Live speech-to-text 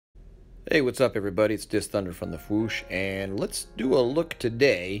Hey, what's up everybody? It's Disthunder from the Fwoosh, and let's do a look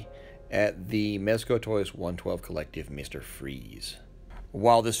today at the Mezco Toys 112 Collective Mr. Freeze.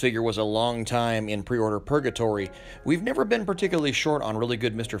 While this figure was a long time in pre-order purgatory, we've never been particularly short on really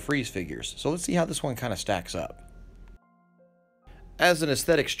good Mr. Freeze figures, so let's see how this one kind of stacks up. As an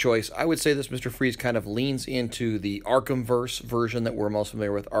aesthetics choice, I would say this Mr. Freeze kind of leans into the Arkhamverse version that we're most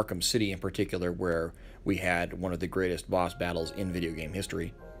familiar with, Arkham City in particular, where we had one of the greatest boss battles in video game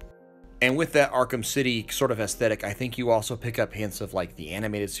history. And with that Arkham City sort of aesthetic, I think you also pick up hints of like the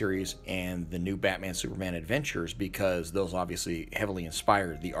animated series and the new Batman Superman Adventures, because those obviously heavily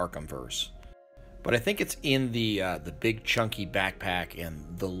inspired the Arkhamverse. But I think it's in the big chunky backpack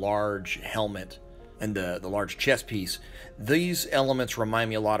and the large helmet and the large chest piece. These elements remind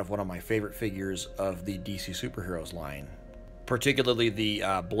me a lot of one of my favorite figures of the DC Superheroes line, particularly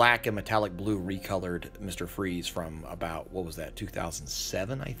the black and metallic blue recolored Mr. Freeze from about, what was that,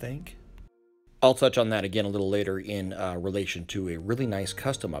 2007, I think? I'll touch on that again a little later in relation to a really nice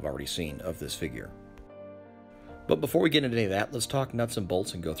custom I've already seen of this figure. But before we get into any of that, let's talk nuts and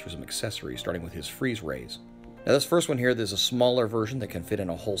bolts and go through some accessories, starting with his freeze rays. Now this first one here, there's a smaller version that can fit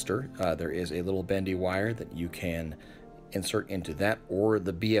in a holster. There is a little bendy wire that you can insert into that, or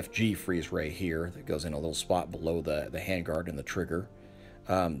the BFG freeze ray here that goes in a little spot below the handguard and the trigger.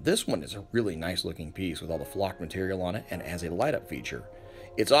 This one is a really nice looking piece with all the flock material on it, and it has a light up feature.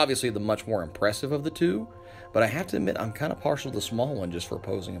 It's obviously the much more impressive of the two, but I have to admit I'm kind of partial to the small one just for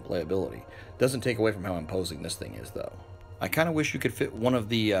posing and playability. Doesn't take away from how imposing this thing is though. I kind of wish you could fit one of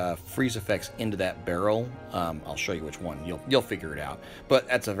the freeze effects into that barrel. I'll show you which one, you'll figure it out, but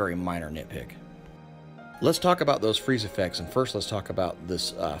that's a very minor nitpick. Let's talk about those freeze effects, and first let's talk about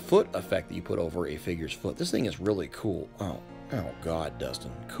this foot effect that you put over a figure's foot. This thing is really cool. Oh God,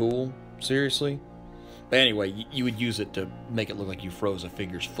 Dustin. Cool? Seriously? Anyway, you would use it to make it look like you froze a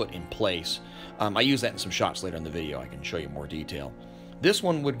figure's foot in place. I use that in some shots later in the video. I can show you more detail. This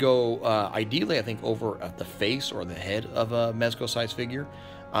one would go, ideally, I think, over at the face or the head of a Mezco-sized figure.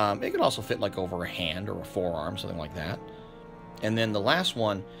 It could also fit like over a hand or a forearm, something like that. And then the last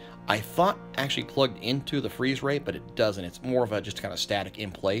one, I thought actually plugged into the freeze ray, but it doesn't. It's more of a just kind of static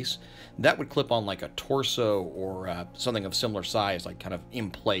in place. That would clip on like a torso or something of similar size, like kind of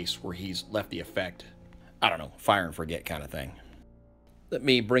in place where he's left the effect. I don't know, fire and forget kind of thing. Let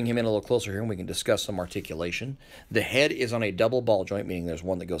me bring him in a little closer here and we can discuss some articulation. The head is on a double ball joint, meaning there's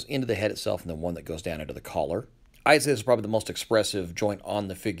one that goes into the head itself and then one that goes down into the collar. I'd say this is probably the most expressive joint on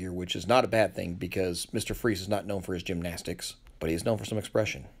the figure, which is not a bad thing because Mr. Freeze is not known for his gymnastics, but he is known for some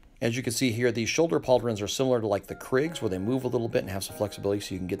expression. As you can see here, these shoulder pauldrons are similar to like the Kriegs, where they move a little bit and have some flexibility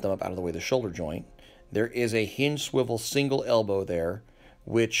so you can get them up out of the way of the shoulder joint. There is a hinge swivel single elbow there,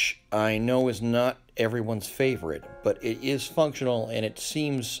 which I know is not everyone's favorite, but it is functional and it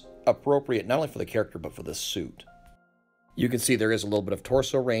seems appropriate not only for the character but for the suit. You can see there is a little bit of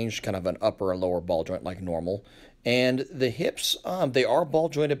torso range, kind of an upper and lower ball joint like normal. And the hips, they are ball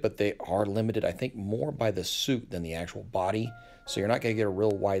jointed, but they are limited, I think, more by the suit than the actual body. So you're not going to get a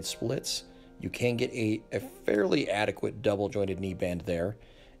real wide splits. You can get a fairly adequate double jointed knee band there.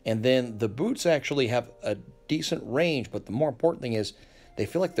 And then the boots actually have a decent range, but the more important thing is they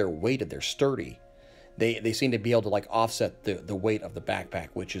feel like they're weighted, they're sturdy. They seem to be able to like offset the weight of the backpack,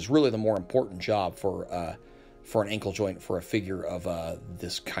 which is really the more important job for an ankle joint for a figure of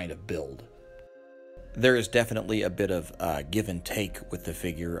this kind of build. There is definitely a bit of give and take with the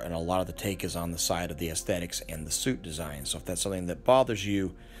figure, and a lot of the take is on the side of the aesthetics and the suit design. So if that's something that bothers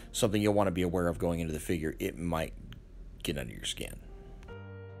you, something you'll want to be aware of going into the figure, it might get under your skin.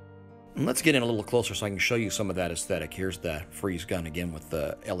 And let's get in a little closer so I can show you some of that aesthetic. Here's the freeze gun again with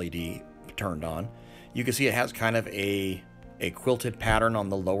the LED turned on. You can see it has kind of a quilted pattern on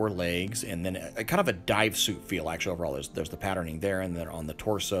the lower legs, and then a kind of a dive suit feel actually overall. There's the patterning there, and then on the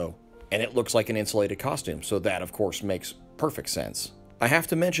torso, and it looks like an insulated costume, so that of course makes perfect sense. I have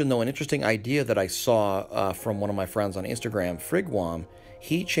to mention though, an interesting idea that I saw from one of my friends on Instagram, Frigwam.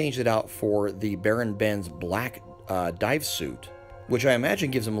 He changed it out for the Baron Ben's black dive suit, which I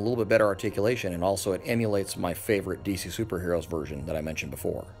imagine gives him a little bit better articulation, and also it emulates my favorite DC Superheroes version that I mentioned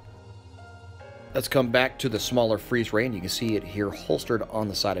before. Let's come back to the smaller freeze ray, and you can see it here holstered on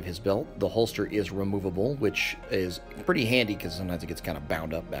the side of his belt. The holster is removable, which is pretty handy because sometimes it gets kind of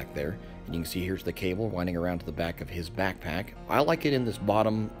bound up back there. And you can see here's the cable winding around to the back of his backpack. I like it in this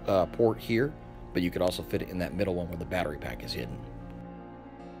bottom port here, but you could also fit it in that middle one where the battery pack is hidden.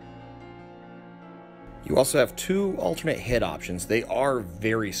 You also have two alternate head options. They are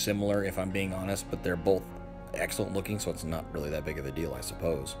very similar, if I'm being honest, but they're both excellent looking, so it's not really that big of a deal, I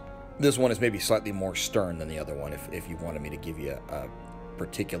suppose. This one is maybe slightly more stern than the other one, if you wanted me to give you a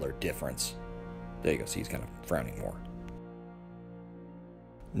particular difference. There you go, see, he's kind of frowning more.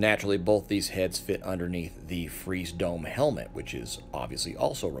 Naturally, both these heads fit underneath the Freeze Dome helmet, which is obviously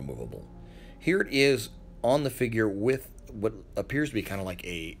also removable. Here it is on the figure with what appears to be kind of like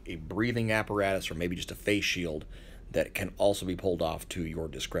a breathing apparatus or maybe just a face shield that can also be pulled off to your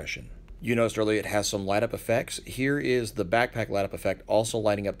discretion. You noticed earlier it has some light up effects. Here is the backpack light up effect also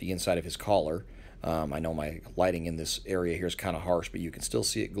lighting up the inside of his collar. I know my lighting in this area here is kind of harsh, but you can still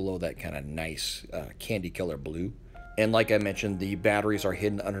see it glow that kind of nice candy color blue. And like I mentioned, the batteries are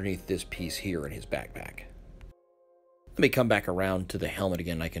hidden underneath this piece here in his backpack. Let me come back around to the helmet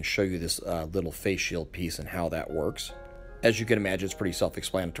again. I can show you this little face shield piece and how that works. As you can imagine, it's pretty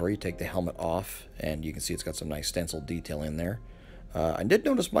self-explanatory. You take the helmet off, and you can see it's got some nice stencil detail in there. I did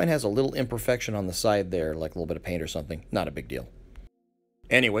notice mine has a little imperfection on the side there, like a little bit of paint or something. Not a big deal.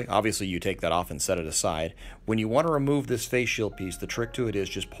 Anyway, obviously you take that off and set it aside. When you want to remove this face shield piece, the trick to it is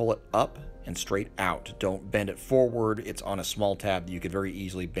just pull it up and straight out. Don't bend it forward. It's on a small tab that you could very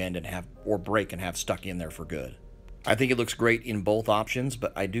easily bend and have, or break and have stuck in there for good. I think it looks great in both options,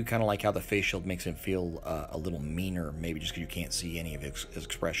 but I do kind of like how the face shield makes him feel a little meaner, maybe just because you can't see any of his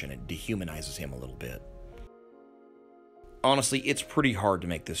expression. It dehumanizes him a little bit. Honestly, it's pretty hard to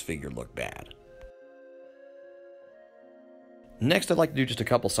make this figure look bad. Next, I'd like to do just a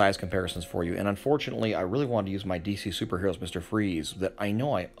couple size comparisons for you, and unfortunately, I really wanted to use my DC Superheroes Mr. Freeze that I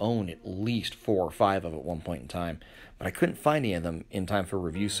know I own at least 4 or 5 of at one point in time, but I couldn't find any of them in time for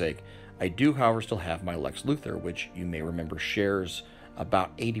review's sake. I do, however, still have my Lex Luthor, which you may remember shares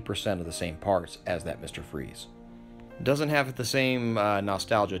about 80% of the same parts as that Mr. Freeze. Doesn't have the same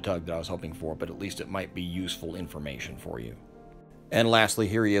nostalgia tug that I was hoping for, but at least it might be useful information for you. And lastly,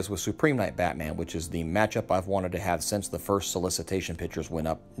 here he is with Supreme Knight Batman, which is the matchup I've wanted to have since the first solicitation pictures went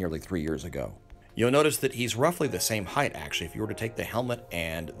up nearly 3 years ago. You'll notice that he's roughly the same height, actually. If you were to take the helmet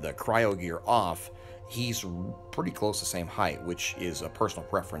and the cryo gear off, he's pretty close to the same height, which is a personal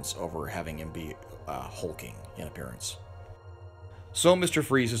preference over having him be hulking in appearance. So Mr.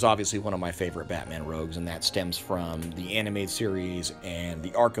 Freeze is obviously one of my favorite Batman rogues, and that stems from the animated series and the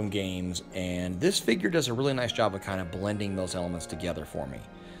Arkham games, and this figure does a really nice job of kind of blending those elements together for me.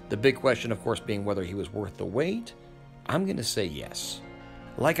 The big question, of course, being whether he was worth the wait. I'm going to say yes.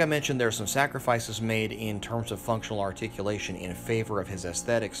 Like I mentioned, there are some sacrifices made in terms of functional articulation in favor of his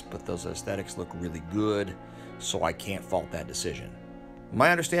aesthetics, but those aesthetics look really good, so I can't fault that decision. My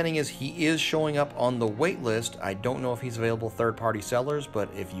understanding is he is showing up on the wait list. I don't know if he's available third-party sellers, but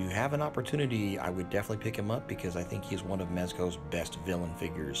if you have an opportunity, I would definitely pick him up because I think he's one of Mezco's best villain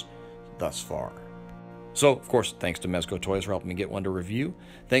figures thus far. So, of course, thanks to Mezco Toys for helping me get one to review.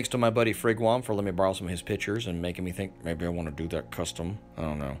 Thanks to my buddy Frigwam for letting me borrow some of his pictures and making me think maybe I want to do that custom. I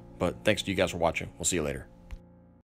don't know. But thanks to you guys for watching. We'll see you later.